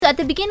at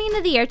the beginning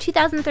of the year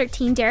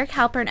 2013, Derek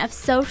Halpern of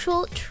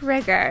Social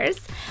Triggers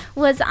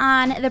was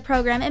on the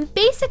program and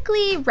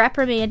basically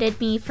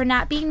reprimanded me for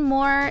not being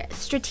more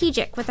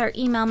strategic with our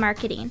email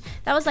marketing.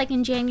 That was like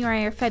in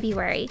January or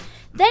February.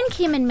 Then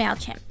came in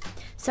MailChimp.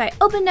 So I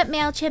opened up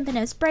MailChimp and it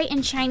was bright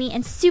and shiny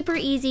and super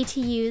easy to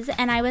use,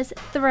 and I was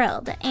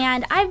thrilled.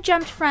 And I've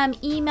jumped from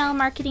email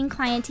marketing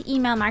client to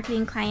email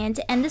marketing client,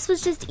 and this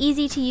was just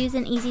easy to use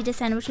and easy to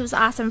send, which was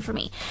awesome for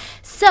me.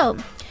 So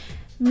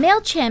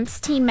MailChimp's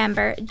team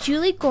member,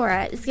 Julie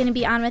Gora, is going to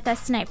be on with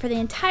us tonight for the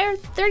entire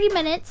 30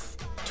 minutes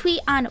tweet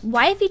on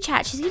YFE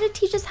chat. She's going to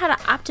teach us how to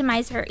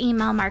optimize her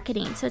email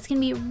marketing. So it's going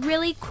to be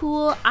really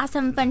cool,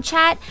 awesome, fun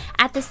chat.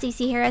 At the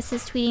Stacey Harris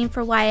is tweeting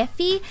for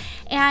YFE.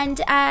 And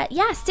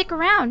yeah, stick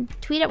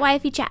around. Tweet at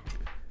YFE chat.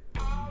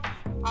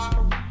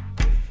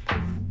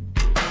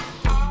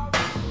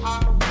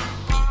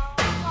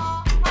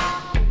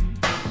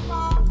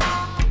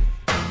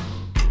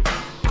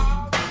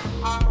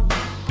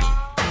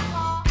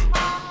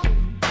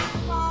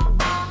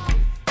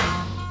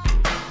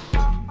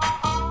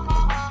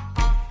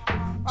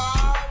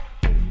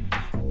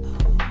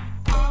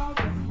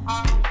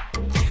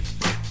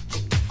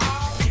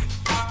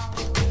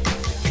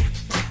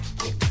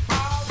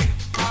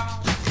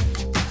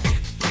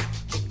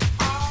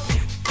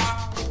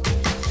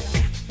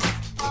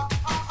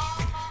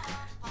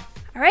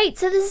 Alright,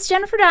 so this is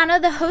Jennifer Dono,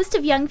 the host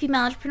of Young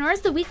Female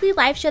Entrepreneurs, the weekly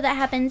live show that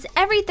happens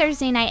every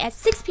Thursday night at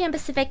 6 p.m.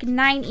 Pacific,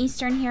 9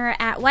 Eastern here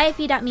at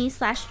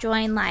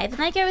yfe.me/join live. And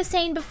like I was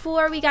saying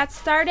before we got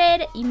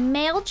started,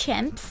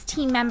 MailChimp's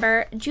team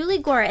member, Julie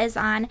Gora, is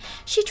on.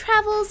 She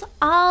travels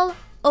all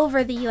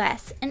over the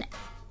U.S., and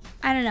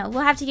I don't know,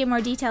 we'll have to get more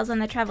details on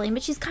the traveling,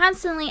 but she's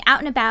constantly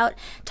out and about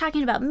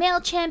talking about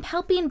MailChimp,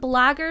 helping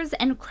bloggers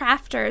and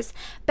crafters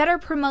better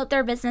promote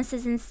their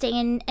businesses and stay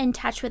in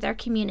touch with their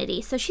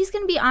community. So she's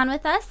going to be on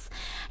with us,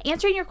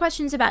 answering your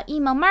questions about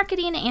email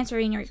marketing,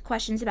 answering your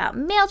questions about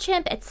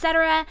MailChimp,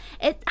 etc.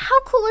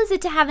 How cool is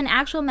it to have an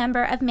actual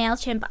member of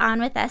MailChimp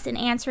on with us and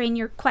answering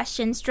your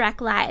questions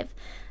direct live?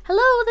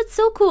 Hello, that's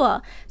so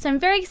cool. So I'm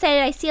very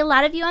excited. I see a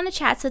lot of you on the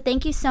chat, so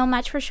thank you so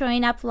much for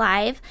showing up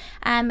live.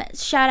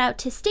 Shout out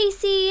to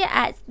Stacy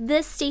at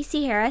this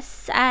Stacey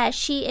Harris.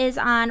 She is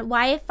on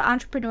YF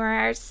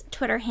Entrepreneur's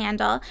Twitter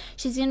handle.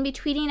 She's going to be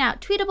tweeting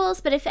out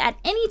tweetables, but if at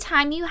any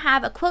time you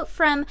have a quote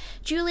from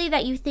Julie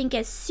that you think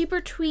is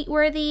super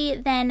tweet-worthy,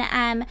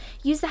 then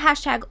use the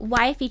hashtag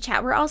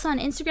YFEchat. We're also on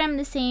Instagram,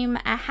 the same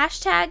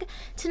hashtag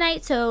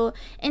tonight, so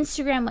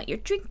Instagram what you're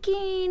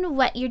drinking,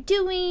 what you're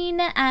doing,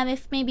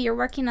 if maybe you're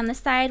working on the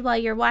side while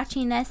you're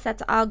watching this,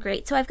 that's all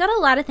great. So I've got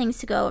a lot of things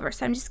to go over,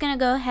 so I'm just going to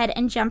go ahead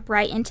and jump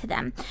right into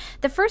them.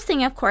 The first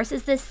thing, of course,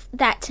 is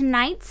that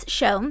tonight's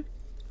show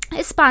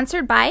is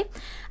sponsored by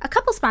a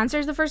couple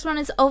sponsors. The first one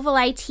is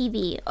Ovaleye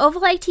TV.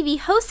 Ovaleye TV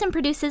hosts and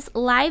produces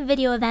live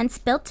video events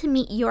built to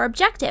meet your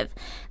objective.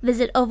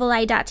 Visit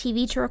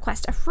ovaleye.tv to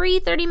request a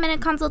free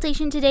 30-minute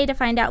consultation today to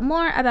find out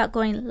more about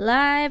going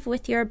live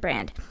with your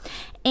brand.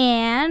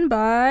 And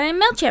by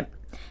MailChimp.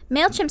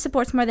 MailChimp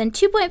supports more than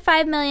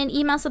 2.5 million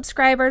email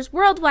subscribers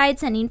worldwide,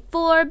 sending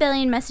 4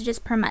 billion messages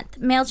per month.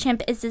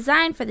 MailChimp is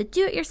designed for the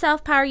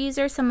do-it-yourself power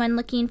user, someone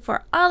looking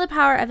for all the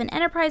power of an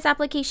enterprise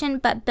application,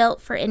 but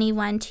built for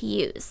anyone to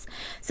use.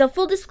 So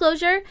full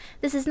disclosure,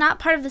 this is not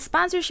part of the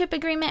sponsorship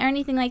agreement or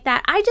anything like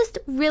that. I just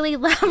really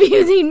love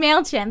using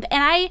MailChimp,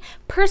 and I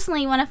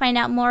personally want to find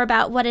out more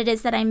about what it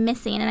is that I'm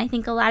missing, and I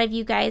think a lot of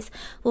you guys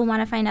will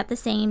want to find out the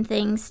same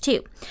things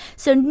too.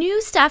 So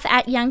new stuff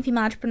at Young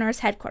Female Entrepreneurs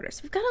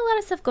headquarters. We've got a lot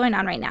of stuff going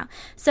on right now.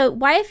 So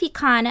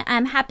YFECon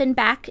happened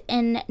back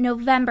in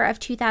November of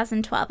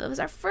 2012. It was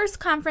our first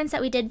conference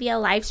that we did via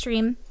live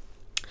stream.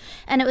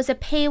 And it was a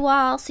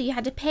paywall, so you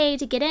had to pay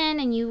to get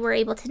in, and you were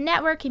able to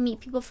network and meet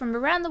people from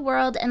around the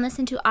world and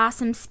listen to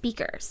awesome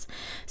speakers.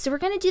 So we're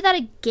going to do that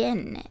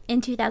again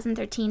in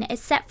 2013. It's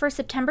set for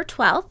September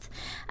 12th,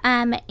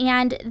 and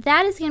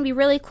that is going to be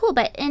really cool.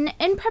 But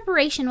in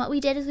preparation, what we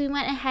did is we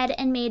went ahead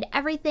and made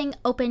everything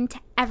open to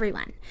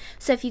everyone.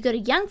 So if you go to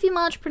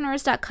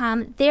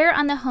youngfemaleentrepreneurs.com, there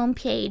on the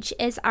homepage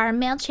is our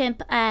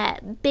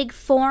MailChimp big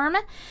form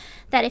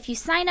that if you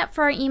sign up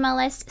for our email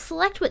list,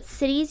 select what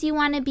cities you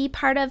want to be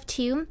part of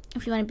too.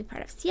 If you want to be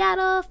part of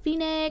Seattle,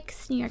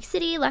 Phoenix, New York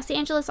City, Los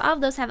Angeles, all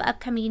of those have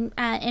upcoming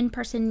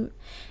in-person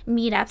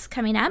meetups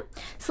coming up.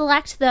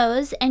 Select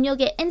those and you'll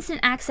get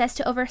instant access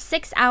to over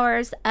 6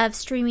 hours of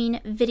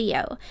streaming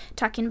video,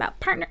 talking about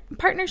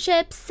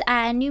partnerships,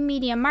 new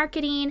media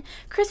marketing.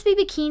 Crispy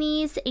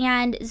Bikinis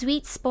and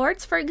Zweet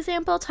Sports, for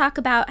example, talk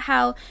about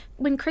how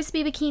when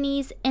Crispy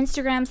Bikinis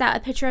Instagrams out a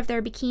picture of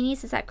their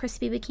bikinis, it's at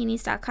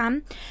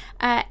crispybikinis.com,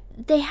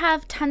 they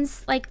have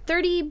tons, like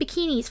 30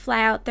 bikinis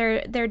fly out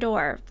their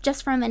door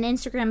just from an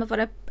Instagram of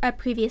what a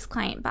previous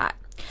client bought.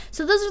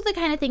 So those are the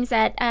kind of things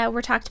that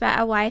were talked about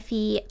at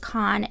YFE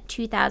Con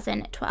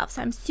 2012.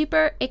 So I'm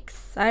super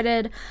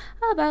excited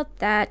about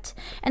that.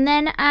 And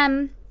then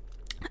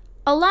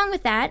along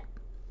with that,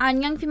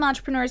 on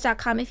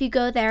youngfemaleentrepreneurs.com, if you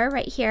go there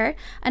right here,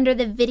 under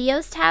the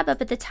videos tab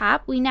up at the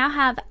top, we now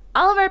have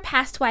all of our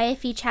past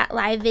YFE Chat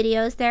Live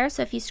videos there.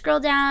 So if you scroll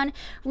down,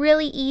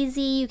 really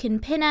easy, you can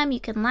pin them, you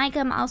can like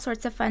them, all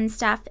sorts of fun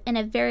stuff in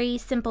a very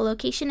simple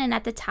location. And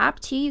at the top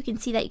too, you can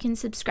see that you can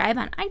subscribe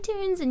on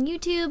iTunes and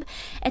YouTube,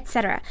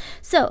 etc.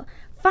 So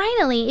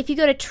finally, if you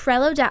go to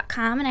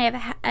Trello.com, and I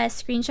have a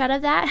screenshot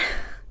of that,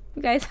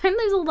 you guys,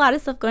 there's a lot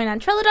of stuff going on.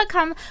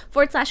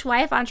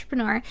 Trello.com/YF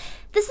Entrepreneur.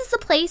 This is the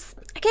place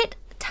I get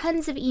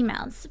tons of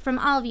emails from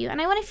all of you, and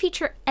I want to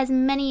feature as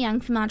many young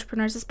female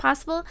entrepreneurs as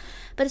possible,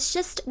 but it's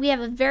just we have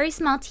a very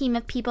small team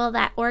of people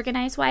that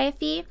organize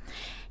YFE.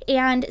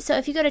 And so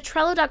if you go to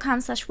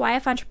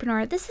Trello.com/YF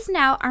Entrepreneur, this is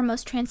now our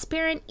most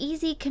transparent,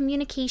 easy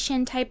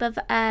communication type of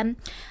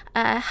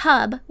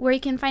hub where you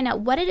can find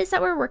out what it is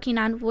that we're working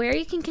on, where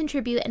you can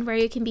contribute, and where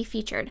you can be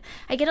featured.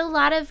 I get a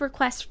lot of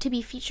requests to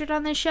be featured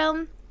on the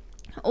show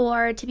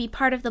or to be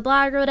part of the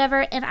blog or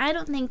whatever, and I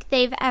don't think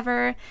they've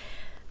ever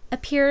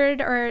appeared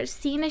or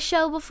seen a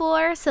show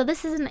before, so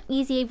this is an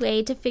easy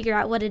way to figure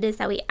out what it is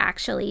that we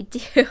actually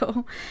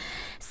do.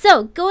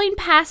 So going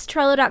past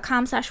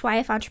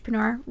Trello.com/YF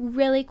Entrepreneur,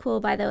 really cool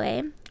by the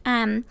way.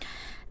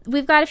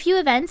 We've got a few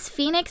events.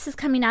 Phoenix is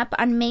coming up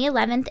on May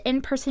 11th,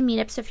 in-person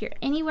meetup. So if you're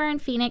anywhere in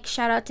Phoenix,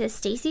 shout out to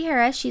Stacey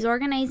Harris. She's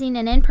organizing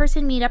an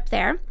in-person meetup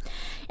there.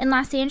 In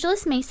Los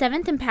Angeles, May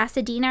 7th, in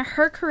Pasadena,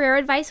 her career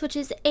advice, which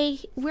is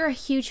we're a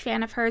huge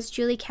fan of hers,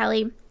 Julie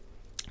Kelly.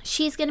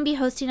 She's going to be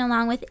hosting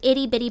along with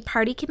Itty Bitty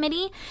Party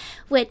Committee,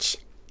 which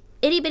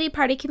Itty Bitty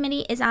Party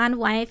Committee is on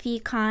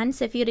YFE Con.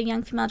 So if you go to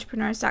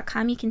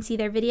youngfemaleentrepreneurs.com, you can see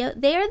their video.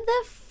 They're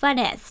the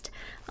funnest.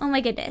 Oh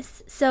my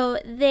goodness. So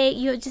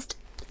you just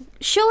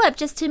show up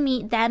just to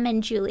meet them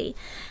and Julie.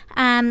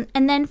 And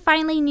then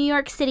finally, New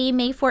York City,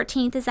 May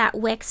 14th is at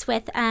Wix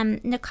with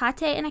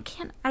Nakate, and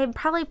I'm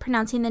probably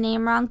pronouncing the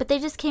name wrong, but they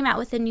just came out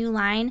with a new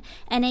line,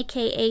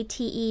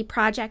 NAKATE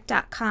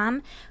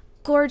project.com.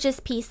 Gorgeous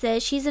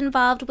pieces. She's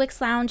involved,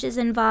 Wix Lounge is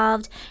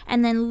involved,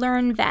 and then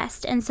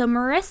LearnVest. And so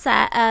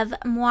Marissa of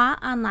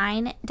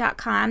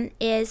moiponline.com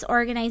is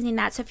organizing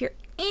that. So if you're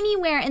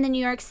anywhere in the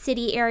New York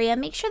City area,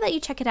 make sure that you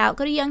check it out.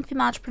 Go to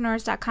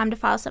youngfemaleentrepreneurs.com to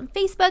follow us on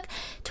Facebook,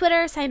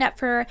 Twitter, sign up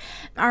for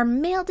our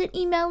mailed-in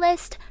email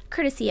list,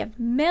 courtesy of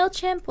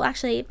MailChimp. Well,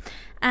 actually,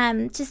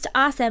 just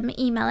awesome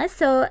email list.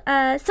 So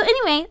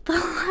anyway, the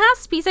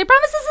last piece, I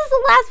promise this is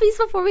the last piece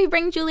before we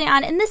bring Julie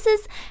on. And this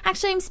is,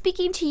 actually, I'm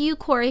speaking to you,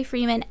 Corey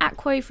Freeman, at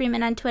Corey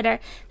Freeman on Twitter.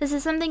 This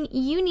is something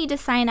you need to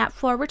sign up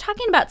for. We're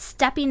talking about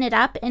stepping it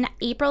up in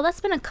April.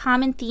 That's been a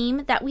common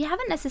theme that we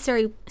haven't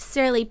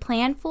necessarily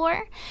planned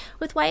for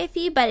with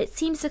YFE, but it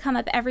seems to come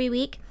up every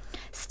week.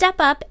 Step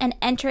up and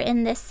enter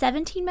in this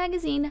 17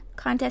 magazine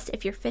contest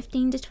if you're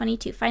 15 to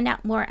 22. Find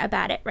out more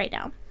about it right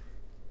now.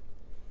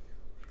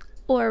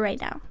 Or right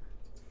now.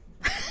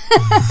 If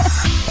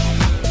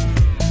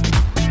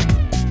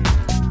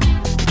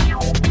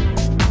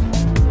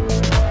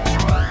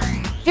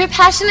you're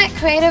passionate,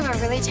 creative, or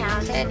really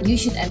talented, you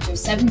should enter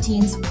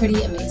 17's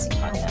Pretty Amazing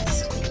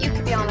contest. You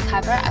could be on the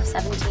cover of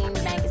 17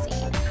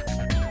 magazine.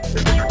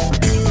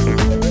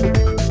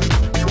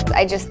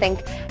 I just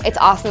think it's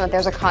awesome that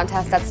there's a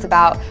contest that's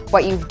about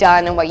what you've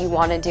done and what you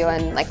want to do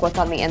and like what's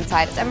on the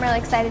inside. I'm really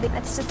excited.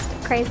 It's just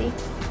crazy.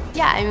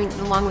 Yeah, I mean,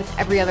 along with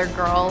every other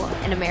girl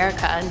in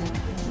America and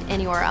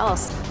anywhere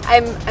else.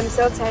 I'm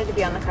so excited to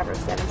be on the cover of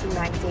 17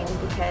 magazine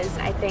because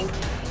I think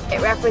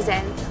it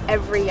represents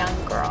every young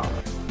girl.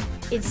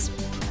 It's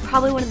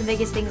probably one of the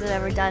biggest things I've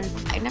ever done.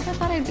 I never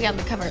thought I'd be on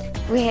the cover.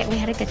 We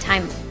had a good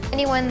time.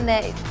 Anyone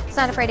that's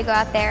not afraid to go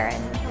out there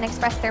and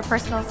express their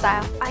personal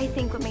style. I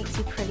think what makes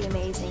you pretty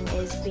amazing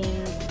is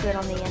being good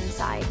on the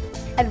inside.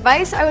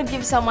 Advice I would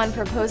give someone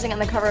proposing on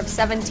the cover of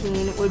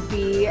 17 would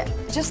be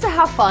just to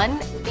have fun.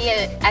 Be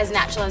as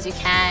natural as you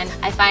can.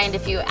 I find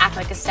if you act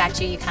like a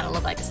statue, you kind of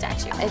look like a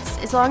statue. It's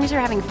as long as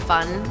you're having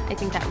fun, I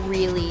think that'll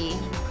really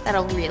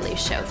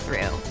show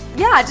through.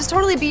 Yeah, just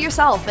totally be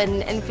yourself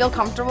and feel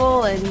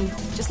comfortable and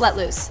just let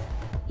loose.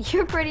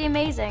 You're pretty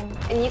amazing.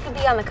 And you could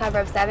be on the cover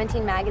of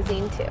 17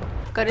 magazine too.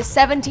 Go to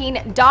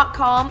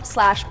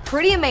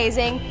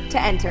 17.com/prettyamazing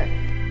to enter.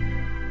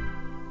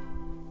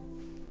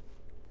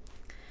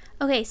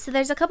 Okay, so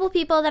there's a couple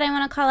people that I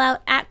want to call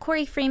out. At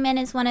Corey Freeman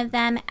is one of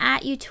them.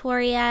 At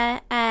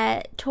Utoria,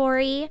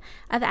 Tori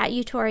of At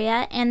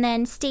Utoria, and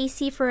then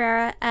Stacy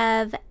Ferreira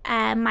of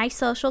My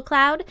Social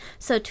Cloud.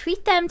 So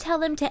tweet them, tell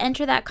them to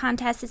enter that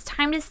contest. It's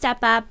time to step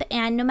up,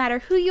 and no matter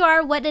who you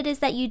are, what it is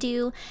that you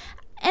do,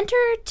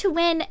 enter to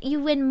win.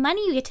 You win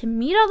money, you get to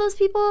meet all those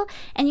people,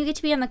 and you get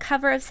to be on the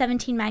cover of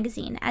 17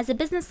 magazine. As a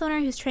business owner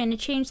who's trying to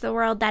change the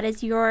world, that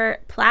is your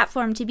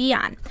platform to be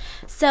on.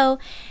 So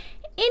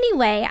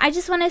anyway, I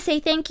just want to say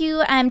thank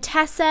you,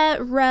 Tessa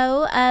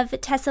Rowe of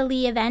Tessa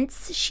Lee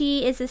Events.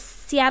 She is a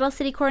Seattle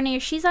City Coordinator.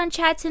 She's on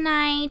chat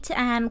tonight.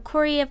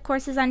 Corey, of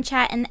course, is on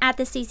chat, and at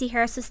the Stacey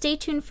Harris. So stay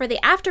tuned for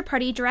the after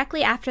party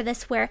directly after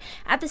this, where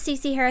at the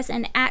Stacey Harris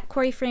and at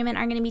Corey Freeman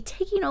are going to be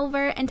taking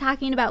over and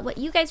talking about what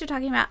you guys are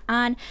talking about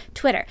on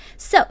Twitter.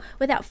 So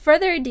without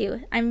further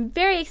ado, I'm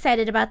very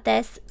excited about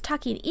this,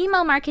 talking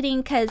email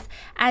marketing, because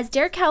as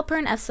Derek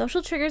Halpern of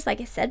Social Triggers, like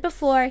I said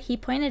before, he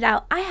pointed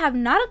out, I have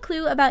not a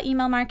clue about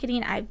email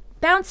marketing. I've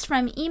bounced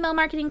from email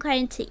marketing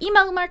client to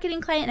email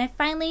marketing client, and I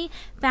finally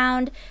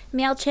found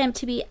MailChimp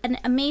to be an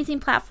amazing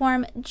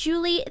platform.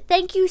 Julie,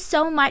 thank you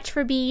so much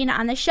for being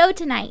on the show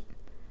tonight.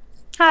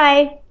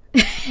 Hi.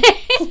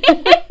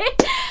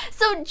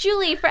 So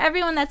Julie, for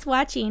everyone that's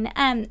watching,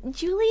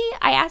 Julie,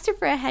 I asked her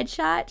for a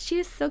headshot. She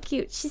was so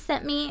cute. She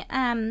sent me,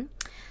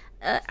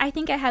 I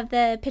think I have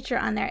the picture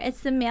on there.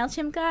 It's the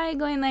MailChimp guy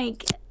going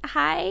like,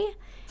 hi.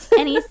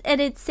 And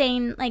it's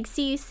saying like,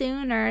 see you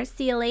soon or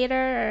see you later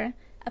or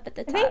up at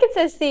the top. I think it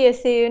says see you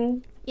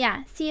soon.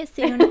 Yeah, see you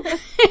soon.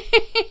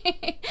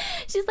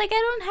 She's like,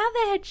 I don't have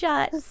a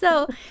headshot.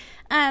 So,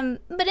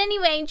 but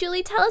anyway,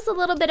 Julie, tell us a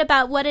little bit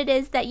about what it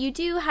is that you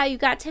do, how you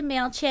got to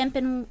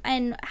MailChimp,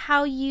 and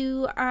how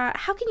you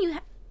how can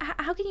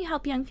you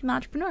help young female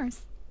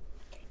entrepreneurs?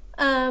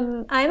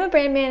 I'm a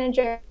brand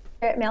manager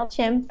at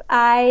MailChimp.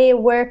 I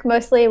work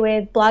mostly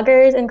with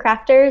bloggers and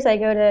crafters. I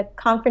go to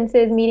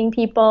conferences, meeting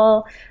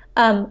people,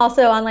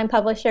 also online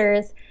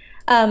publishers.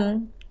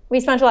 We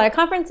sponsor a lot of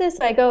conferences,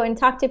 so I go and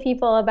talk to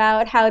people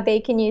about how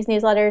they can use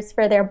newsletters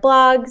for their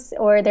blogs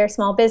or their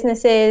small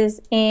businesses.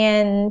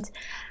 And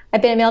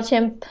I've been at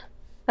MailChimp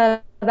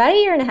about a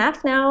year and a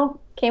half now.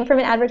 Came from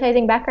an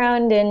advertising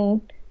background,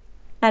 and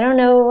I don't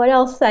know what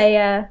else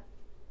I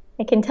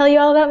can tell you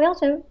all about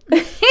MailChimp.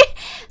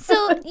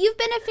 So you've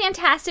been a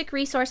fantastic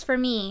resource for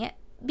me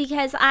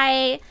because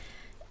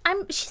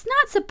she's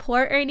not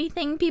support or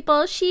anything,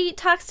 people. She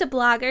talks to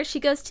bloggers. She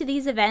goes to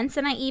these events,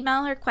 and I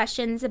email her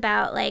questions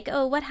about like,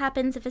 oh, what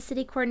happens if a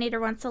city coordinator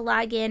wants to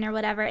log in or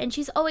whatever. And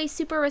she's always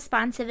super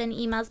responsive and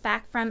emails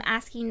back from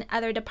asking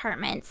other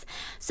departments.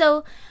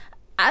 So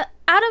out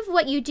of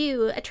what you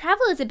do,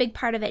 travel is a big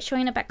part of it,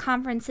 showing up at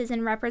conferences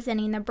and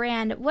representing the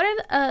brand.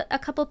 What are a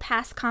couple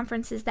past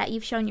conferences that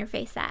you've shown your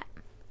face at?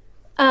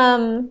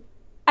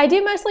 I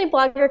do mostly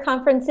blogger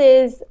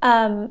conferences.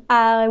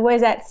 I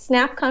was at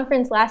Snap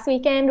conference last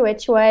weekend,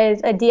 which was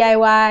a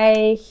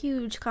DIY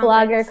huge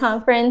blogger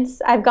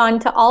conference. I've gone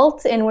to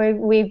Alt, and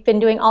we've been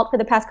doing Alt for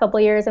the past couple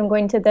of years. I'm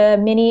going to the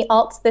mini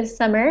Alts this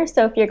summer.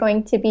 So if you're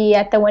going to be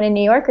at the one in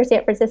New York or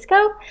San Francisco,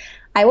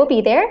 I will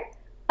be there.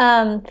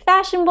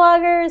 Fashion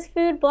bloggers,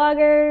 food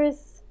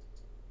bloggers.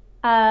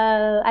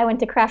 I went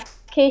to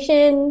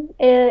Craftcation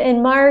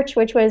in March,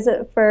 which was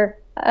for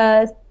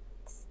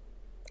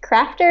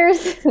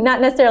crafters,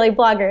 not necessarily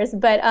bloggers,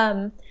 but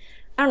I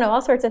don't know,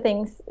 all sorts of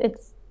things.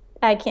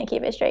 I can't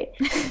keep it straight.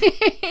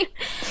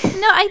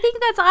 No, I think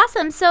that's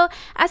awesome. So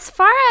as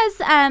far as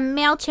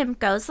MailChimp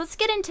goes, let's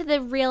get into the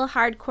real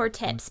hardcore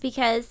tips,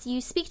 because you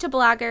speak to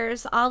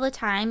bloggers all the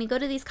time. You go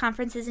to these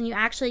conferences and you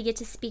actually get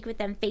to speak with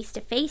them face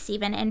to face,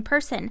 even in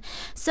person.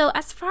 So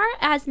as far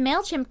as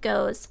MailChimp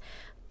goes,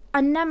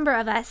 a number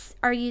of us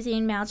are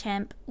using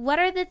MailChimp. What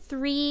are the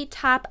 3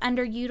 top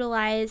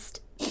underutilized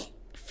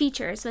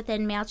features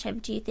within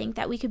MailChimp do you think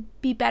that we could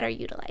be better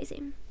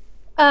utilizing?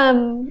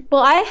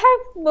 Well, I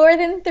have more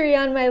than 3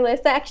 on my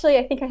list. Actually,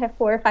 I think I have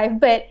 4 or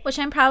 5, but which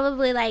I'm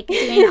probably like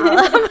doing all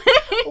of them.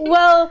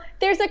 Well,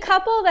 there's a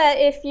couple that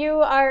if you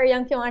are a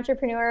young female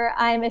entrepreneur,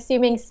 I'm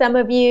assuming some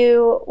of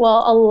you,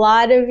 well, a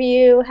lot of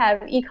you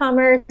have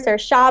e-commerce or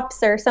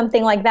shops or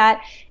something like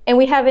that. And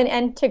we have an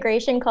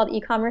integration called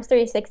eCommerce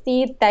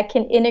 360 that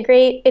can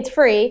integrate. It's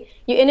free.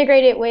 You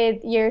integrate it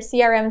with your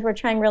CRMs. We're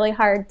trying really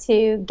hard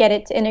to get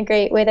it to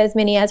integrate with as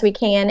many as we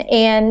can.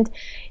 And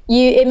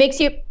it makes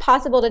it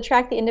possible to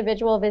track the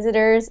individual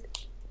visitors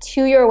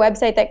to your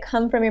website that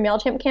come from your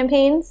MailChimp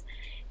campaigns.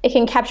 It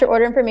can capture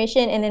order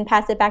information and then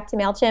pass it back to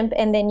MailChimp,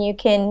 and then you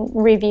can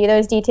review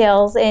those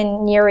details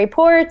in your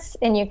reports,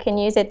 and you can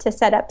use it to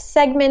set up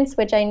segments,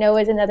 which I know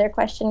is another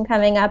question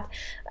coming up.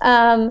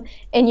 And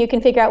you can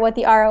figure out what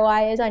the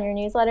ROI is on your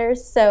newsletters.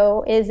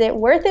 So is it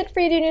worth it for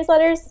you to do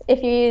newsletters?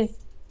 If you use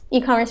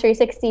eCommerce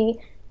 360,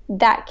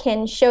 that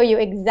can show you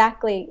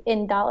exactly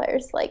in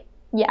dollars, like,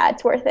 yeah,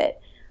 it's worth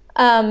it.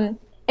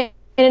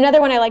 And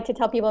another one I like to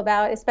tell people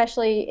about,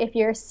 especially if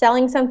you're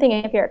selling something,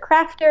 if you're a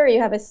crafter or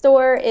you have a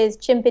store, is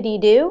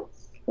Chimpity-Doo,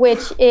 which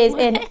is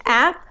an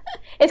app.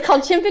 It's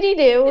called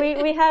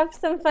Chimpity-Doo. We have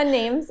some fun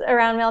names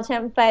around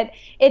MailChimp, but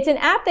it's an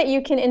app that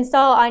you can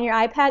install on your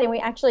iPad, and we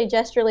actually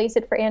just released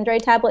it for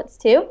Android tablets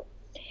too.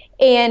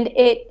 And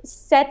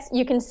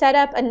you can set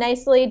up a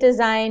nicely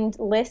designed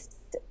list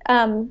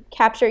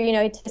capture,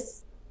 to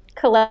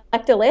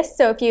collect a list.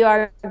 So if you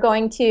are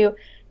going to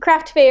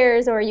craft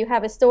fairs or you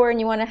have a store and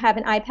you want to have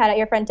an iPad at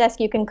your front desk,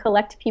 you can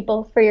collect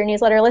people for your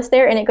newsletter list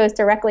there, and it goes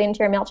directly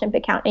into your MailChimp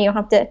account, and you don't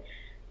have to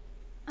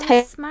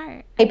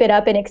type it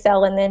up in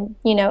Excel and then,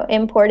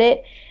 import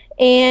it.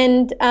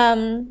 And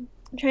I'm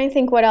trying to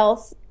think what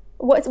else.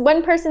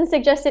 One person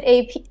suggested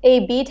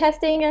A/B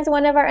testing as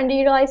one of our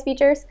underutilized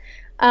features,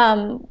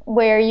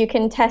 where you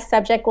can test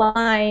subject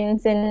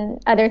lines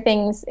and other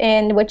things,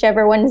 and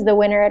whichever one's the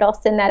winner, it'll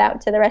send that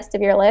out to the rest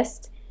of your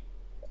list.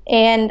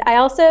 And I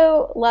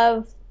also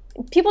love,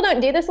 people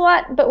don't do this a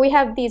lot, but we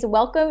have these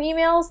welcome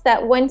emails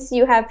that once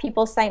you have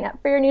people sign up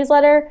for your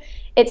newsletter,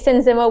 it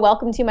sends them a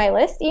welcome to my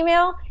list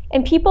email.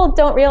 And people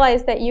don't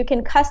realize that you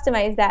can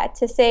customize that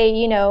to say,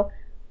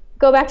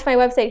 go back to my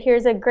website,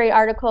 here's a great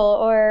article,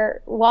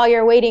 or while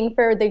you're waiting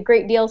for the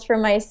great deals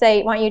from my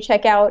site, why don't you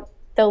check out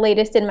the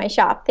latest in my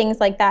shop,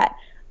 things like that.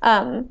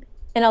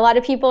 And a lot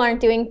of people aren't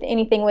doing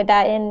anything with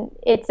that, and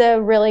it's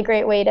a really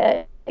great way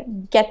to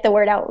get the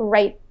word out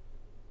right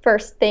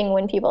first thing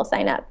when people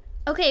sign up.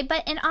 Okay,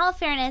 but in all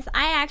fairness,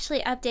 I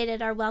actually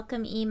updated our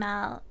welcome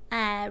email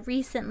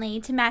recently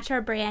to match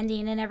our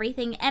branding and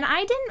everything, and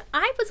I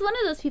was one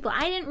of those people.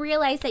 I didn't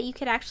realize that you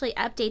could actually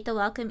update the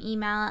welcome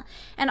email,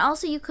 and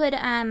also you could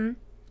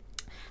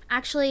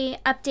actually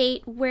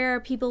update where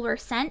people were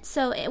sent,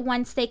 so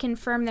once they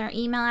confirm their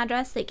email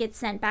address, it gets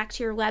sent back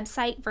to your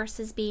website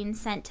versus being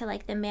sent to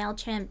like the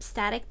MailChimp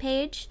static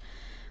page,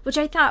 which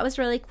I thought was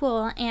really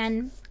cool,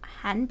 and I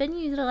hadn't been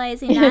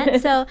utilizing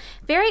that. So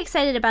very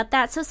excited about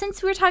that. So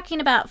since we're talking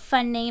about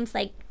fun names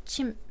like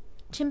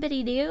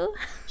Chimpity-Doo.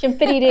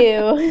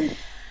 Chimpity-Doo.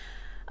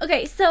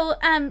 Okay, so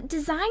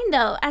design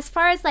though, as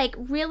far as like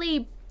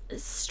really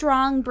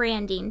strong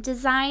branding,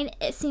 design,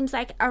 it seems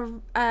like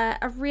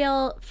a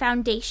real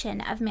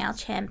foundation of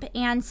MailChimp.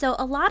 And so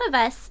a lot of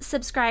us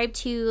subscribe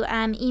to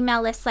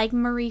email lists like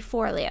Marie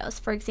Forleo's,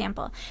 for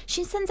example.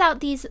 She sends out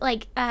these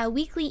like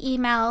weekly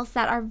emails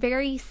that are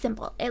very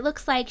simple. It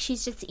looks like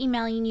she's just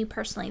emailing you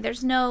personally.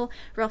 There's no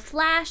real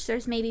flash.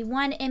 There's maybe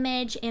one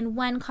image and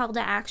one call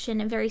to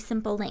action and very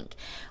simple link.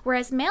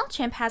 Whereas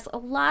MailChimp has a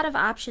lot of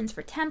options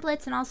for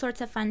templates and all sorts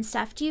of fun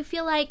stuff. Do you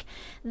feel like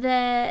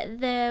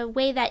the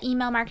way that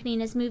email marketing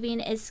is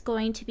moving is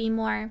going to be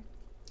more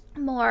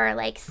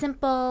like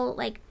simple,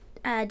 like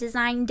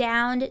design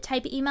down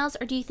type emails,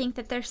 or do you think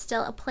that there's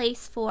still a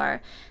place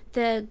for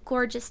the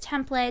gorgeous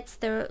templates,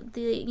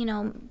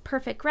 the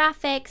perfect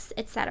graphics,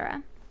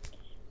 etc.?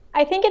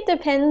 I think it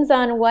depends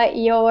on what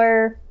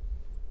your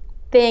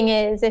thing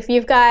is. If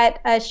you've got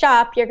a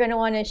shop, you're going to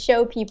want to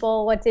show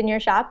people what's in your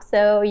shop,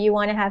 so you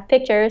want to have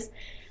pictures.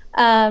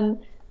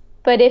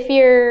 But if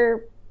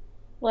you're,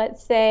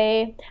 let's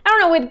say, I don't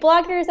know, with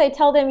bloggers, I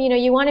tell them,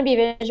 you want to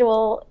be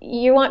visual.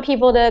 You want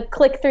people to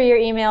click through your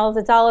emails.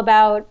 It's all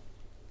about,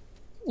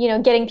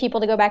 getting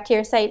people to go back to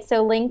your site.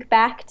 So link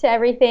back to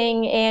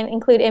everything and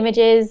include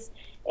images.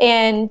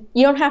 And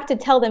you don't have to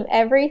tell them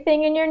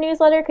everything in your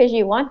newsletter because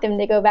you want them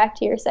to go back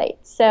to your site.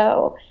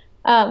 So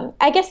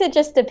I guess it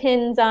just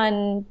depends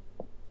on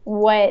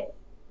what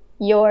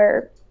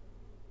your,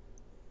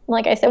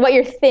 like I said, what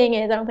your thing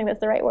is. I don't think that's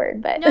the right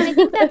word, but no, I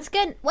think that's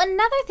good. Well,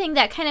 another thing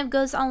that kind of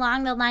goes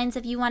along the lines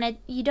of you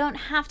don't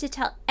have to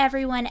tell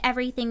everyone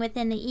everything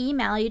within the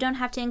email. You don't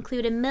have to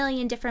include a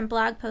million different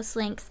blog post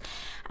links.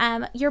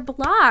 Your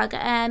blog,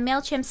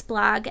 MailChimp's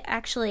blog,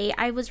 actually,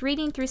 I was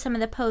reading through some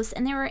of the posts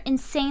and they were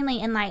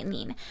insanely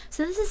enlightening.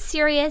 So this is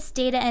serious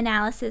data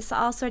analysis,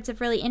 all sorts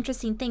of really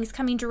interesting things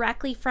coming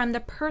directly from the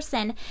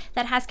person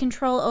that has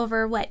control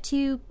over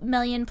 2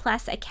 million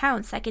plus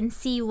accounts that can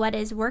see what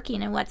is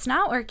working and what's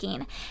not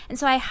working. And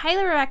so I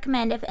highly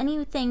recommend, if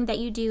anything that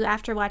you do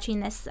after watching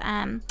this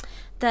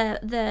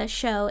the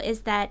show,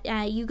 is that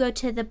you go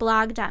to the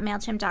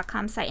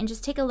blog.mailchimp.com site and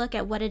just take a look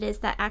at what it is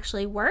that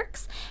actually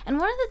works. And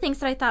one of the things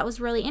that I thought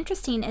was really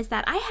interesting is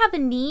that I have a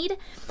need,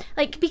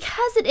 like,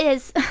 because it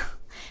is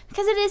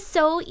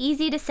so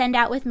easy to send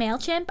out with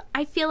MailChimp,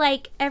 I feel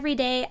like every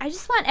day I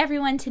just want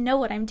everyone to know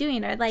what I'm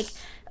doing, or like,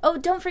 oh,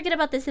 don't forget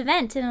about this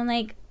event. And I'm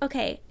like,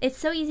 okay, it's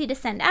so easy to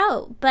send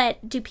out,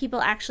 but do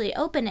people actually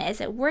open it?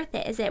 Is it worth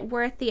it? Is it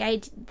worth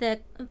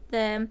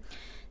the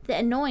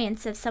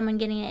annoyance of someone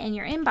getting it in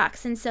your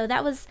inbox? And so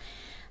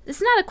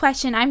it's not a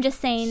question. I'm just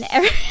saying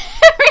everyone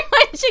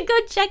should go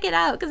check it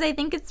out because I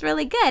think it's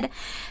really good.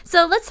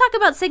 So let's talk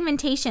about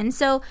segmentation.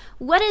 So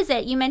what is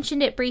it? You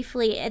mentioned it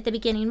briefly at the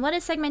beginning. What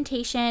is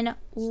segmentation?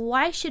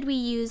 Why should we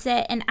use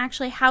it? And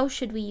actually, how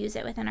should we use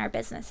it within our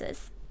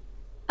businesses?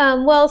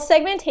 Well,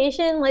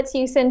 segmentation lets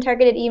you send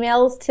targeted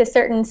emails to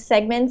certain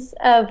segments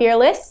of your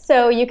list.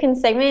 So you can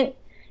segment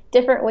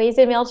different ways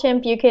in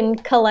MailChimp. You can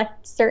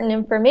collect certain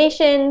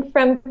information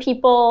from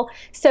people.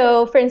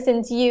 So for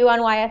instance, you on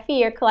YFE,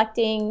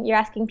 you're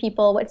asking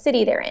people what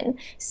city they're in.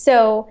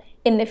 So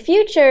in the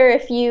future,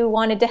 if you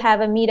wanted to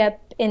have a meetup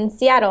in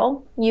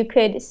Seattle, you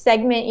could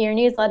segment your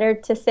newsletter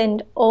to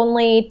send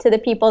only to the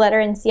people that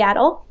are in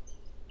Seattle.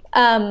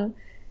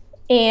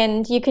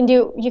 And you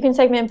can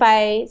segment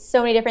by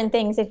so many different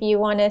things. If you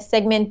want to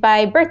segment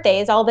by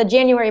birthdays, all the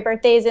January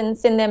birthdays, and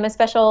send them a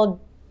special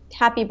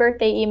happy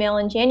birthday email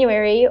in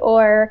January,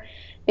 or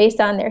based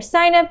on their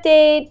sign up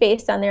date,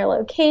 based on their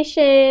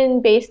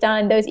location, based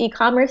on those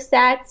e-commerce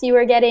stats you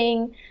were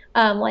getting,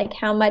 like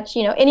how much,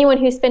 anyone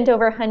who spent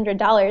over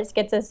 $100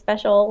 gets a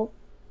special,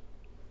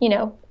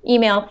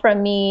 email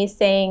from me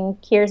saying,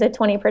 here's a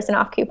 20%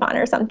 off coupon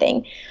or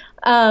something.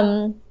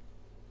 And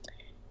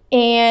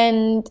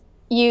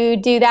you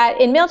do that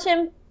in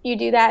MailChimp. You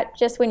do that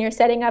just when you're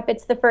setting up.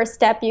 It's the first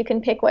step. You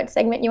can pick what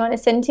segment you want to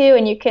send to,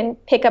 and you can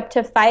pick up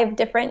to 5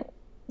 different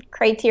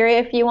criteria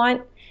if you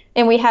want.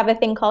 And we have a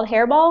thing called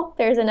Hairball.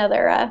 There's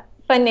another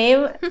fun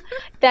name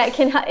that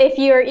can, if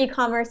you're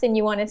e-commerce and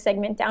you want to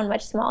segment down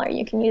much smaller,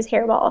 you can use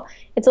Hairball.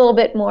 It's a little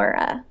bit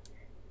more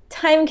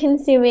time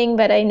consuming,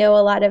 but I know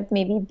a lot of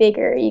maybe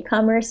bigger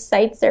e-commerce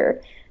sites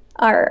are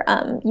are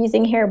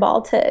using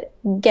Hairball to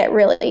get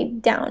really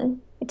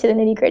down to the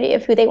nitty-gritty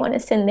of who they want to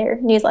send their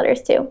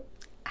newsletters to.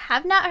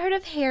 Have not heard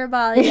of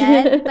Hairball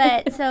yet,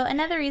 but so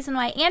another reason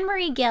why.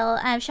 Anne-Marie Gill,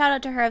 shout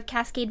out to her of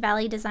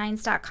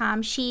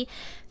CascadeValleyDesigns.com. She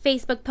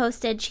Facebook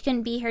posted, she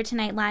couldn't be here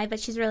tonight live, but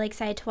she's really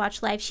excited to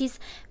watch live. She's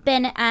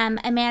been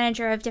a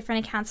manager of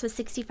different accounts with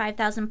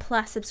 65,000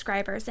 plus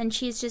subscribers, and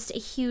she's just a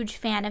huge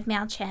fan of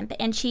MailChimp.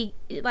 And she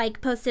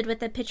posted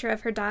with a picture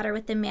of her daughter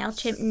with the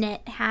MailChimp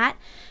knit hat.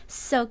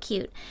 So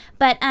cute.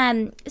 But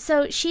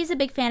so she's a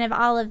big fan of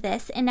all of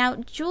this. And now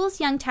Jules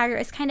Young Tagger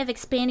is kind of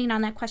expanding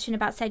on that question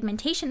about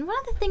segmentation. One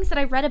of the things that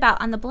I read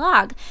about on the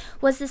blog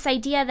was this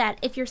idea that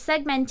if you're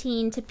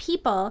segmenting to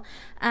people,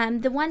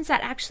 the ones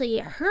that actually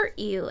hurt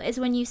you is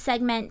when you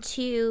segment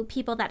to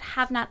people that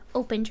have not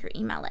opened your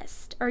email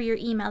list or your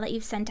email that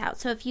you've sent out.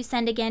 So if you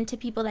send again to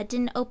people that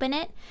didn't open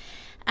it,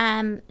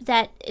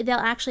 that they'll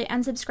actually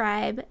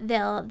unsubscribe,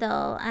 they'll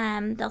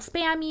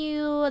spam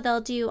you,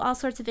 they'll do all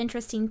sorts of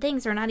interesting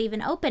things or not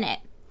even open it.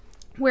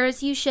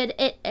 Whereas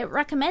it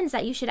recommends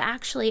that you should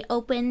actually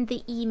open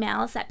the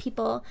emails that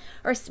people,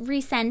 or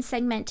resend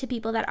segment to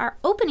people that are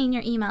opening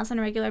your emails on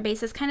a regular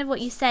basis, kind of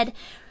what you said,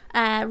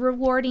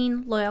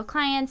 rewarding loyal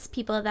clients,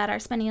 people that are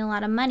spending a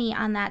lot of money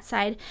on that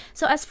side.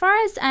 So as far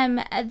as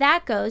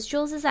that goes,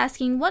 Jules is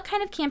asking, what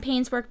kind of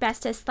campaigns work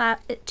best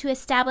to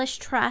establish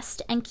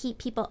trust and keep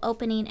people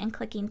opening and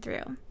clicking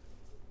through?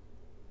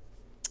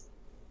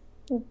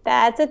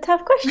 That's a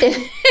tough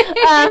question.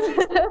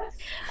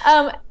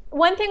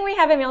 One thing we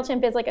have in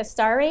MailChimp is a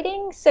star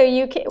rating. So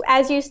you can,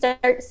 as you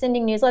start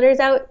sending newsletters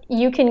out,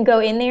 you can go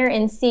in there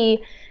and see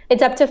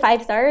it's up to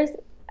 5 stars.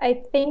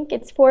 I think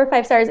it's 4 or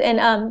 5 stars.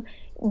 And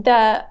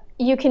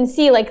you can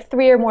see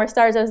 3 or more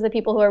stars. Those are the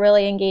people who are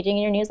really engaging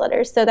in your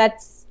newsletters. So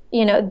that's,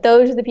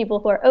 those are the people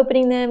who are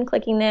opening them,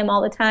 clicking them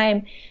all the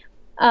time.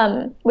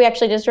 We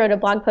actually just wrote a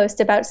blog post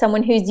about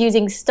someone who's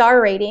using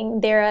star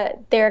rating,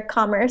 their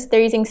commerce.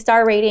 They're using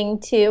star rating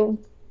to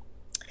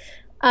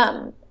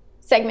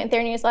segment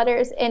their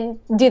newsletters and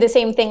do the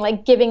same thing,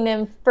 like giving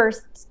them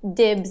first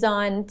dibs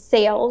on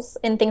sales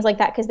and things like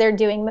that, because they're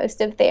doing most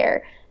of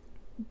their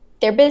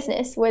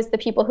business was the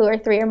people who are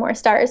 3 or more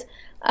stars.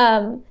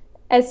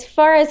 As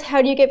far as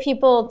how do you get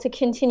people to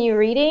continue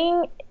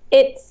reading,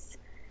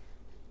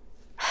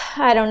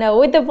 I don't know.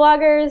 With the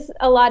bloggers,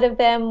 a lot of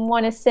them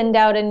want to send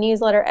out a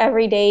newsletter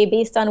every day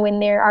based on when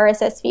their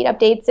RSS feed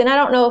updates. And I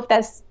don't know if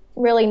that's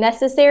really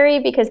necessary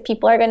because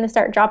people are going to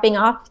start dropping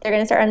off. They're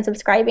going to start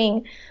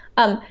unsubscribing.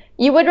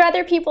 You would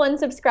rather people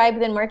unsubscribe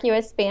than mark you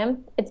as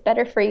spam. It's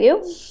better for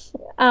you.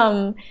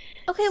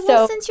 Okay,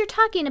 well, since you're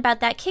talking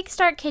about that,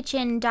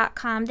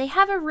 kickstartkitchen.com, they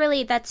have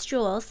that's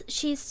Jules.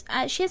 She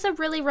has a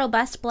really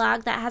robust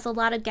blog that has a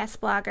lot of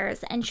guest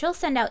bloggers, and she'll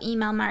send out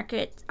email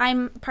market.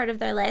 I'm part of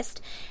their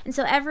list. And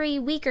so every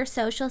week or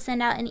so, she'll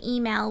send out an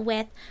email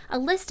with a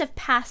list of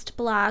past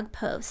blog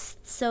posts.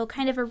 So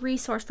kind of a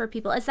resource for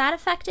people. Is that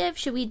effective?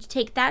 Should we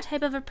take that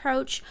type of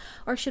approach,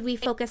 or should we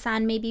focus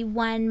on maybe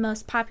one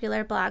most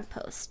popular blog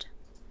post?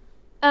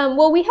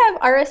 Well, we have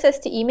RSS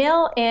to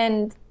email,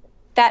 and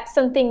that's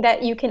something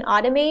that you can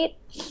automate,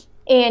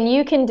 and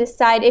you can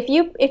decide if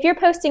you're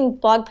posting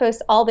blog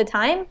posts all the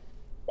time,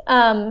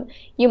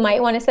 you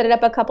might want to set it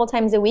up a couple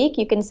times a week.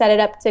 You can set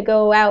it up to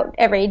go out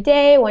every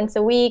day, once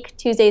a week,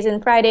 Tuesdays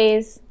and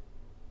Fridays,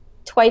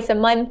 twice a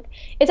month.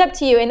 It's up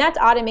to you, and that's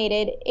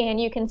automated, and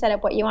you can set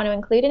up what you want to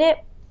include in it.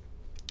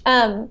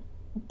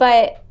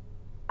 But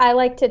I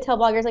like to tell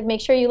bloggers, make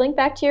sure you link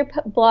back to your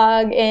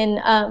blog,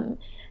 and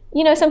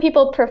some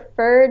people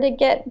prefer to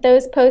get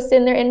those posts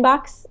in their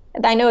inbox.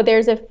 I know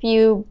there's a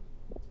few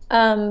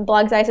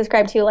blogs I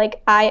subscribe to,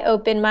 I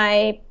open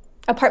my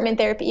apartment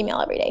therapy email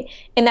every day,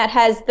 and that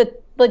has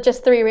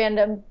just 3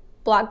 random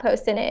blog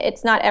posts in it.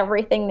 It's not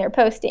everything they're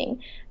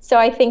posting. So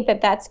I think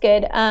that's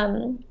good.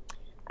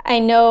 I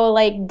know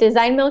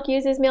Design Milk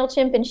uses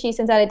MailChimp, and she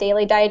sends out a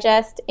daily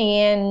digest,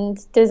 and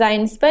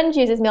Design Sponge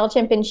uses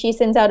MailChimp, and she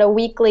sends out a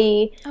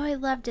weekly. Oh, I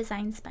love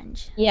Design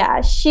Sponge. Yeah,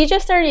 she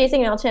just started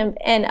using MailChimp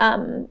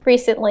and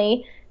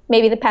recently,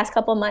 maybe the past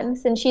couple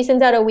months, and she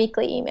sends out a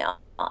weekly email,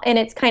 and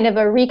it's kind of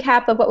a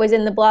recap of what was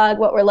in the blog,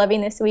 what we're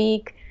loving this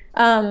week,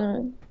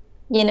 something,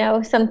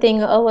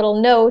 a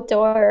little note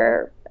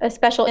or a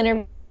special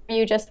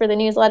interview just for the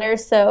newsletter.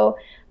 So,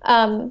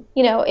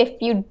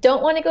 if you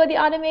don't want to go the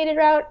automated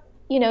route,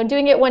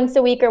 doing it once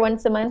a week or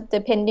once a month,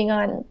 depending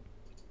on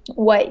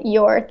what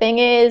your thing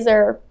is,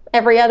 or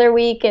every other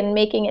week, and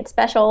making it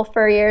special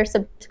for your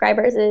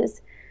subscribers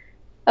is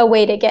a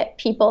way to get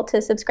people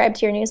to subscribe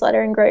to your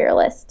newsletter and grow your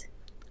list.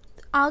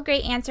 All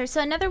great answers. So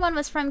another one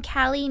was from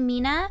Callie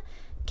Mina.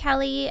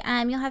 Callie,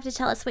 you'll have to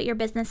tell us what your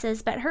business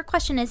is, but her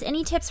question is,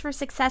 any tips for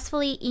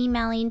successfully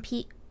emailing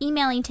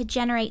to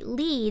generate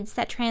leads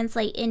that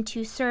translate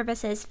into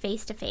services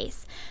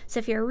face-to-face? So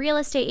if you're a real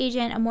estate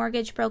agent, a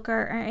mortgage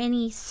broker, or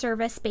any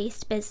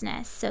service-based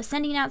business, so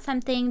sending out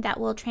something that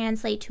will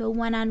translate to a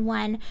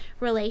one-on-one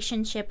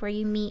relationship where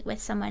you meet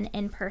with someone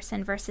in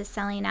person versus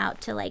selling out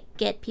to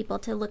get people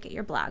to look at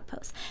your blog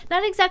posts.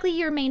 Not exactly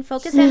your main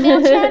focus at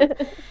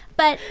MailChimp,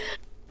 but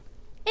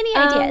any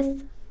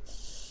ideas?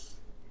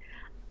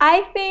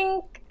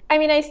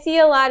 I see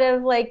a lot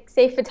of like,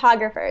 say,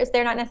 photographers.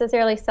 They're not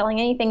necessarily selling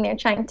anything. They're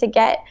trying to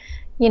get,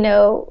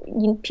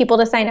 people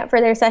to sign up for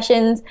their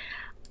sessions.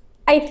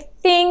 I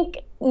think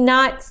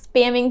not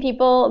spamming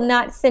people,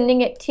 not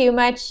sending it too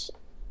much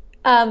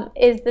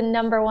is the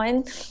number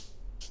one.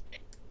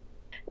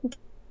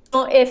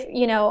 If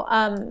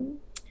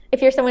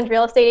you're someone's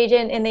real estate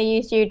agent and they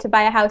used you to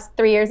buy a house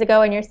 3 years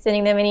ago and you're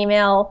sending them an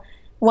email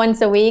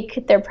once a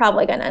week, they're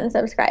probably going to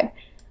unsubscribe.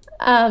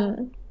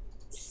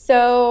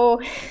 So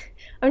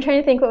I'm trying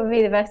to think what would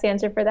be the best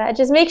answer for that.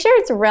 Just make sure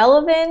it's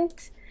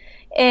relevant,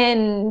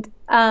 and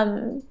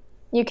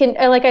you can,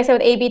 like I said,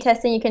 with A/B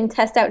testing, you can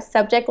test out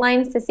subject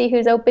lines to see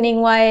who's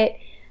opening what.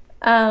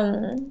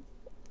 I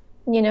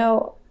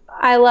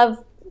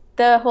love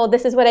the whole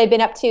 "this is what I've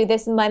been up to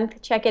this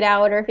month, check it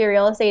out," or if you're a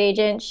real estate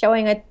agent,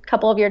 showing a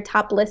couple of your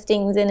top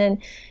listings in an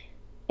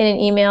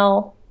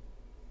email.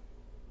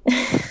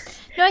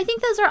 No, I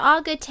think those are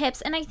all good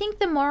tips, and I think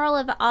the moral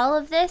of all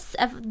of this,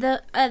 of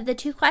the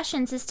two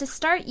questions, is to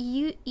start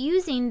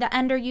using the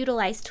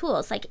underutilized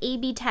tools like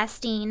A/B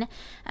testing,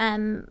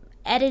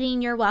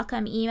 editing your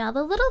welcome email.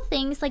 The little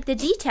things like the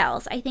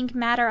details, I think,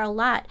 matter a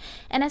lot.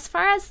 And as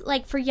far as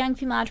like for Young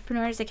Female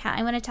Entrepreneurs account,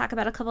 I want to talk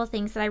about a couple of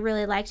things that I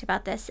really liked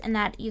about this, and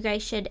that you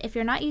guys should, if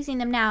you're not using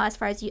them now, as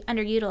far as you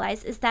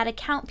underutilize, is that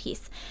account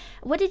piece.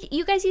 What did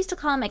you guys used to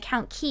call them?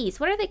 Account keys.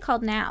 What are they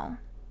called now?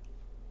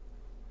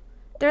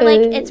 They're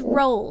like, it's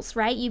roles,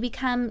 right?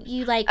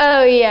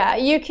 Oh yeah,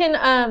 you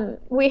can,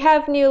 we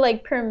have new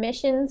like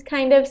permissions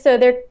kind of, so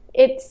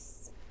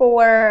it's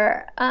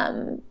for,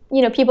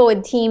 people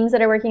with teams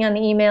that are working on the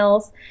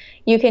emails.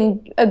 You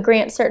can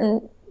grant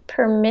certain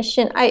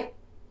permission.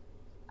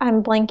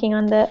 I'm blanking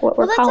on what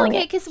we're calling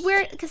it.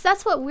 Because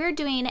that's what we're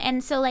doing.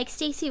 And so like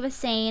Stacy was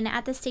saying,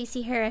 at the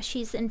Stacy Harris,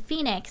 she's in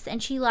Phoenix,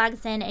 and she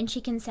logs in and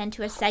she can send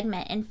to a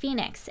segment in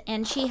Phoenix,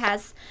 and she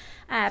has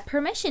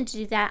permission to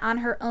do that on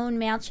her own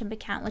MailChimp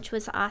account, which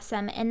was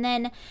awesome. And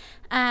then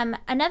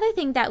another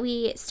thing that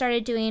we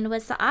started doing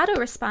was the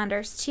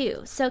autoresponders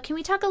too. So can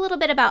we talk a little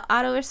bit about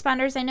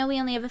autoresponders? I know we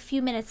only have a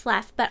few minutes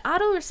left, but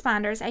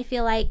autoresponders, I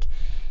feel like,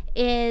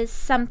 is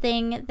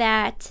something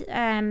that,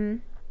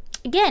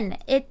 again,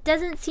 it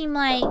doesn't seem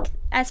like,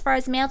 as far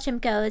as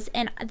MailChimp goes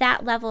and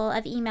that level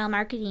of email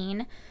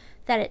marketing,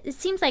 that it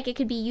seems like it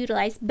could be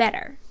utilized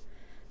better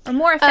or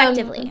more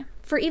effectively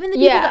for even the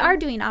people that are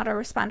doing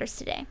autoresponders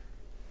today.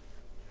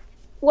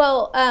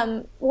 Well,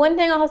 one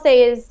thing I'll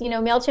say is,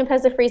 MailChimp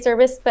has a free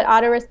service, but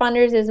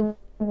autoresponders is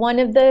one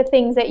of the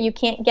things that you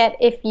can't get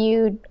if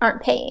you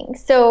aren't paying.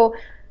 So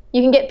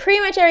you can get pretty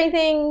much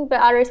everything,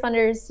 but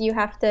autoresponders, you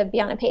have to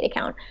be on a paid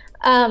account.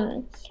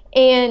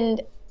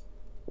 And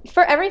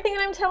for everything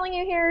that I'm telling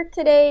you here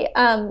today,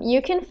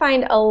 you can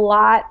find a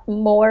lot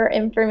more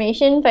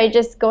information by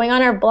just going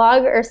on our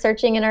blog or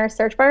searching in our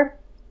search bar.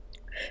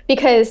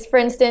 Because, for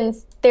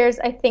instance,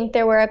 I think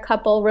there were a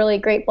couple really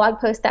great blog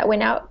posts that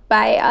went out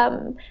by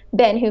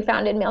Ben, who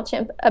founded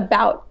MailChimp,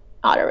 about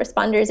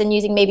autoresponders and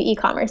using maybe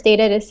e-commerce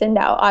data to send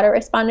out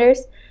autoresponders,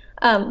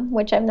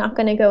 which I'm not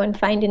going to go and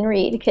find and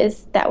read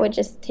because that would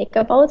just take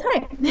up all the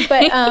time.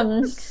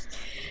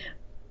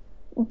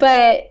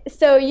 But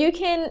so you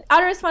can,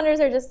 autoresponders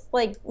are just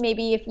like,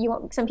 maybe if you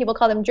want, some people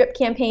call them drip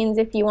campaigns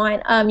if you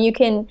want. You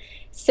can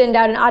send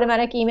out an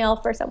automatic email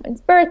for someone's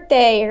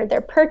birthday or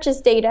their purchase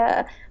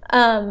data.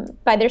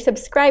 By their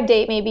subscribe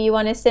date, maybe you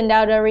want to send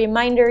out a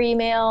reminder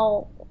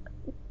email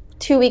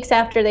 2 weeks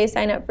after they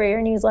sign up for your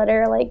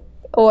newsletter,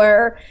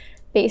 or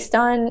based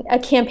on a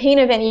campaign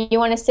event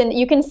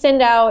you can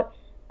send out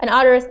an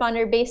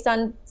autoresponder based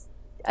on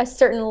a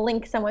certain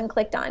link someone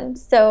clicked on.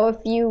 So if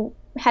you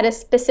had a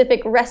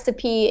specific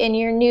recipe in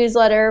your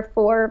newsletter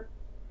for,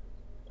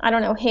 I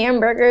don't know,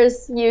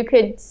 hamburgers, you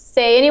could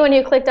say, anyone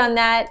who clicked on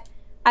that,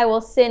 I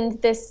will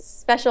send this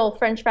special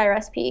French fry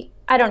recipe.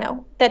 I don't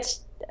know.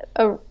 That's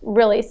a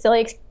really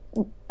silly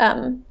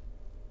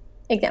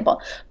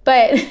example,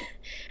 but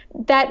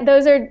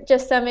those are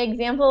just some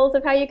examples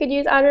of how you could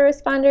use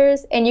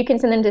autoresponders, and you can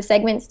send them to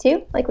segments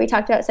too, like we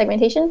talked about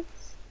segmentation.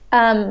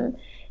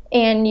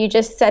 And you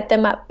just set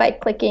them up by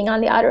clicking on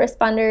the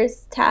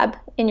autoresponders tab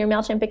in your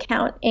MailChimp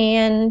account,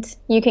 and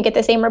you can get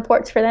the same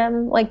reports for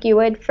them like you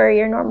would for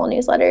your normal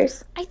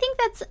newsletters. I think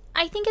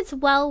it's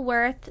well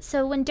worth.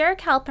 So when Derek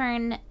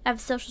Halpern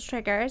of Social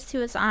Triggers, who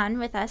was on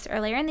with us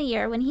earlier in the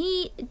year, when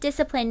he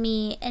disciplined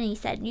me and he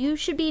said, "You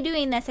should be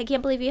doing this. I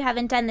can't believe you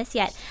haven't done this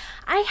yet."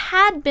 I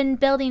had been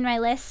building my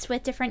lists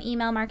with different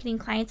email marketing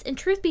clients, and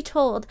truth be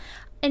told,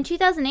 in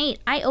 2008,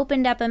 I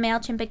opened up a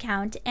MailChimp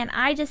account, and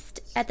I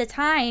just, at the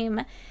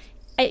time,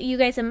 you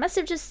guys must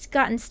have just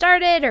gotten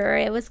started, or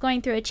it was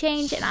going through a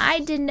change, and I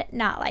did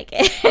not like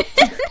it.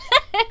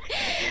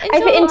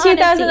 In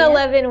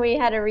 2011, we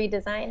had a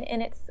redesign,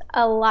 and it's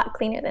a lot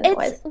cleaner than it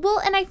was. Well,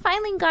 and I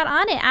finally got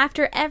on it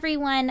after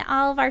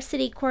all of our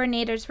city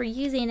coordinators were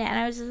using it, and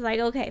I was just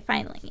like, okay,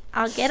 finally,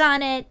 I'll get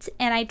on it.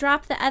 And I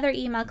dropped the other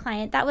email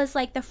client. That was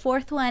like the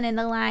fourth one in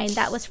the line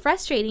that was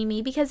frustrating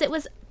me, because it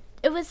was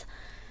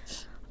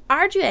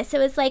arduous. It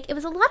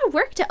was a lot of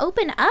work to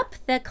open up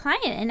the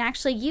client and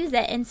actually use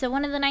it. And so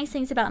one of the nice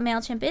things about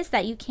MailChimp is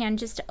that you can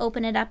just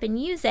open it up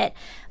and use it.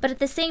 But at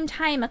the same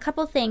time, a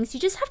couple things, you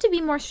just have to be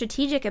more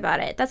strategic about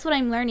it. That's what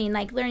I'm learning,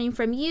 like learning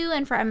from you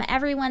and from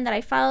everyone that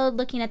I followed,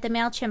 looking at the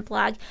MailChimp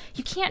blog.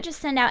 You can't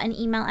just send out an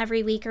email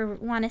every week or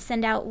want to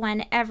send out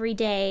one every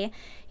day.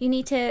 You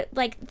need to,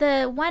 like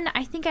the one,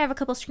 I think I have a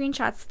couple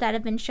screenshots that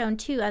have been shown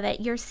too of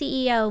it. Your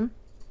CEO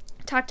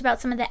talked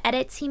about some of the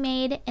edits he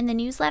made in the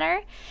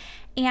newsletter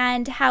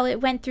and how it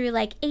went through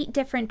like 8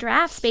 different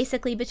drafts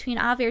basically between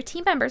all of your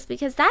team members,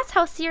 because that's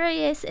how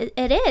serious it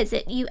is.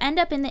 You end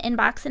up in the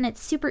inbox and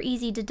it's super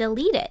easy to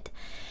delete it.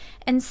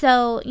 And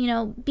so,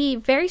 be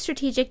very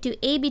strategic, do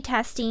A/B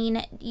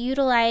testing,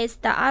 utilize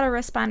the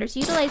autoresponders,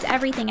 utilize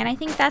everything. And I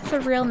think that's the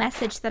real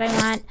message that I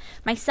want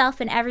myself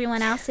and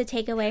everyone else to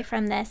take away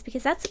from this,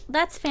 because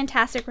that's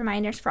fantastic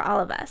reminders for all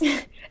of us.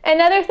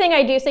 Another thing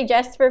I do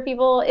suggest for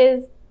people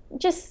is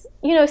just,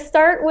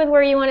 start with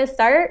where you want to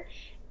start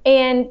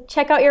and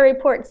check out your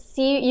reports.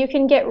 See, you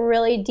can get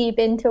really deep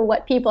into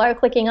what people are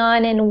clicking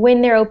on and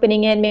when they're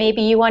opening it.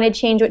 Maybe you want to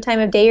change what time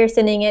of day you're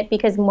sending it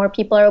because more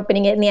people are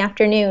opening it in the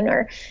afternoon,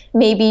 or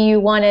maybe you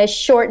want to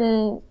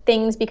shorten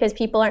things because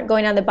people aren't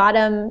going on the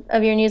bottom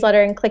of your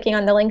newsletter and clicking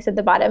on the links at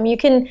the bottom. You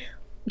can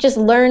just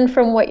learn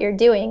from what you're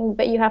doing,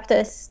 but you have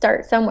to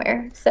start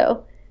somewhere.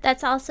 So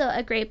that's also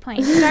a great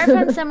point. Start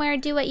from somewhere,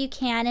 do what you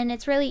can, and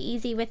it's really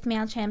easy with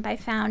MailChimp, I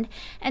found.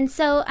 And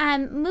so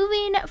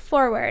moving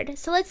forward,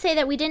 so let's say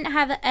that we didn't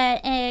have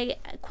a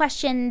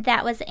question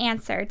that was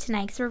answered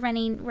tonight because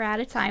we're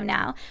out of time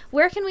now.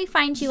 Where can we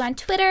find you on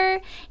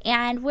Twitter,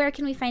 and where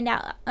can we find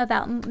out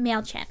about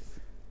MailChimp?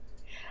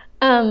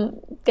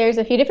 There's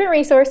a few different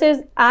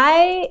resources.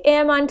 I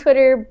am on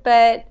Twitter,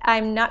 but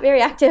I'm not very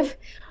active.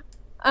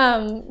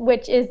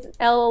 Which is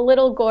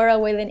Little Gora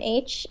with an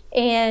H,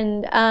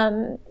 and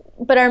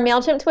but our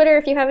MailChimp Twitter,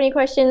 if you have any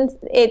questions,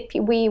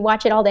 we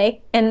watch it all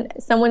day, and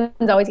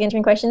someone's always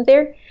answering questions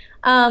there.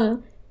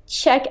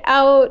 Check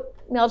out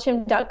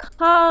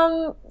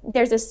MailChimp.com.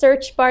 There's a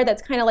search bar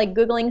that's kind of like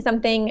Googling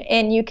something,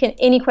 and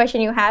any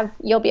question you have,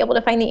 you'll be able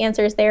to find the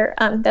answers there.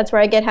 That's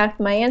where I get half of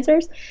my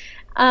answers.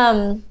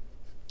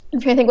 I'm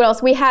trying to think what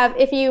else we have.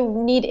 If you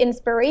need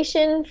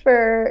inspiration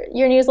for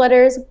your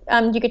newsletters,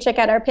 you could check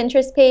out our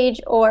Pinterest page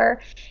or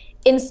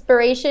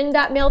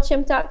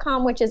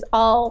inspiration.mailchimp.com, which is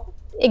all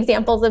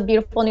examples of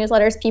beautiful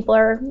newsletters people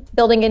are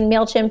building in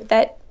MailChimp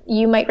that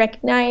you might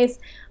recognize.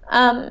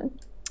 And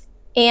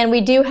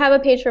we do have a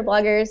page for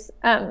bloggers.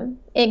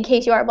 In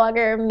case you are a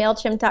blogger,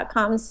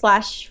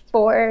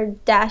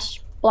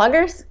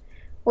 mailchimp.com/for-bloggers,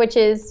 which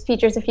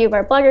features a few of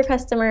our blogger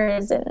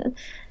customers and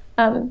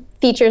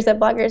features that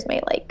bloggers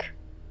might like.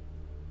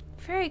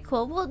 Very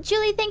cool. Well,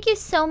 Julie, thank you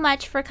so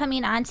much for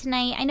coming on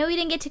tonight. I know we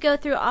didn't get to go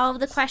through all of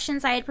the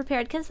questions I had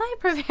prepared because I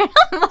prepared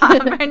a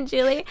lot for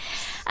Julie.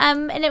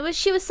 And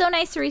she was so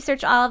nice to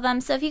research all of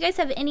them. So if you guys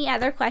have any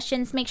other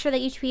questions, make sure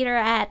that you tweet her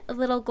at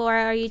Little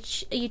Gora, or you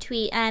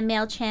tweet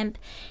MailChimp.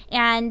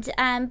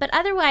 But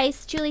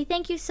otherwise, Julie,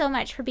 thank you so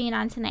much for being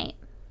on tonight.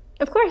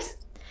 Of course.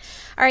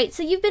 All right,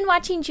 so you've been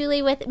watching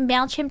Julie with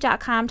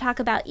MailChimp.com talk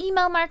about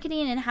email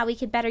marketing and how we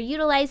could better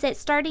utilize it.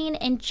 Starting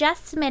in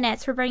just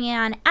minutes, we're bringing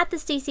on at the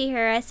Stacey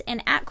Harris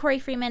and at Corey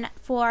Freeman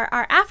for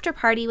our after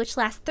party, which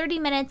lasts 30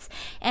 minutes,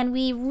 and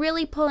we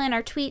really pull in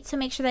our tweets, so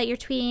make sure that you're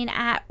tweeting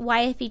at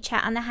YFE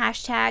Chat on the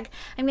hashtag.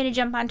 I'm going to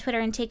jump on Twitter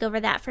and take over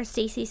that for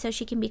Stacey so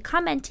she can be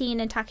commenting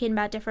and talking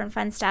about different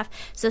fun stuff.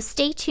 So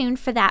stay tuned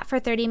for that for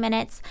 30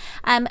 minutes.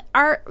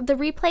 The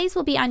replays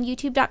will be on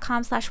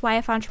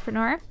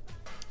youtube.com/YFentrepreneur.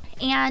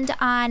 And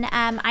on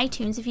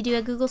iTunes, if you do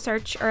a Google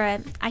search or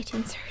an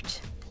iTunes search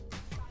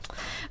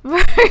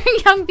for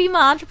young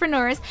female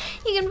entrepreneurs,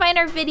 you can find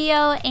our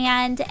video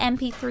and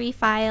MP3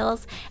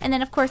 files. And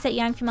then, of course, at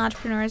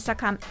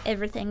youngfemaleentrepreneurs.com,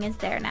 everything is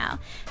there now.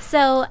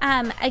 So,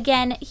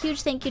 again,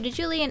 huge thank you to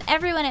Julie and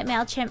everyone at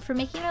MailChimp for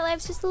making our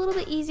lives just a little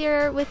bit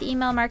easier with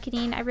email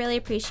marketing. I really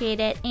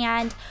appreciate it.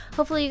 And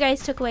hopefully you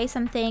guys took away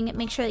something.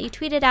 Make sure that you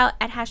tweet it out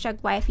at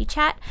hashtag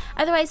YFEChat.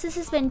 Otherwise, this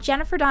has been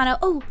Jennifer Dono.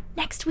 Oh,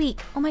 next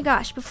week. Oh my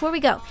gosh, before we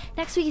go,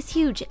 next week is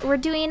huge. We're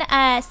doing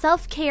a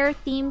self-care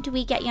themed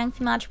week at Young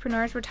Female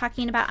Entrepreneurs. We're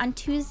talking about on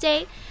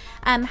Tuesday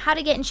how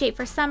to get in shape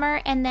for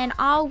summer, and then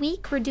all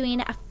week we're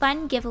doing a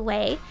fun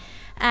giveaway.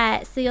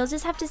 So you'll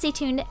just have to stay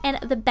tuned, and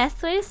the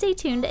best way to stay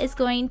tuned is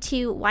going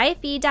to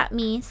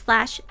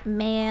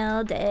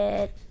yfe.me/mailed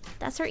it.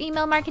 That's our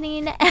email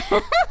marketing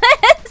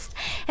list.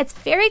 It's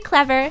very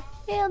clever.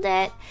 Mailed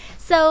it.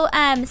 So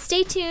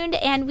stay tuned,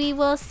 and we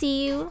will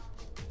see you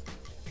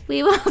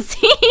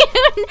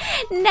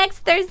next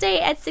Thursday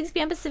at 6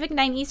 p.m. Pacific,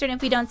 9 Eastern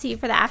if we don't see you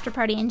for the after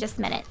party in just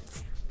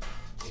minutes.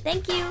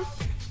 Thank you.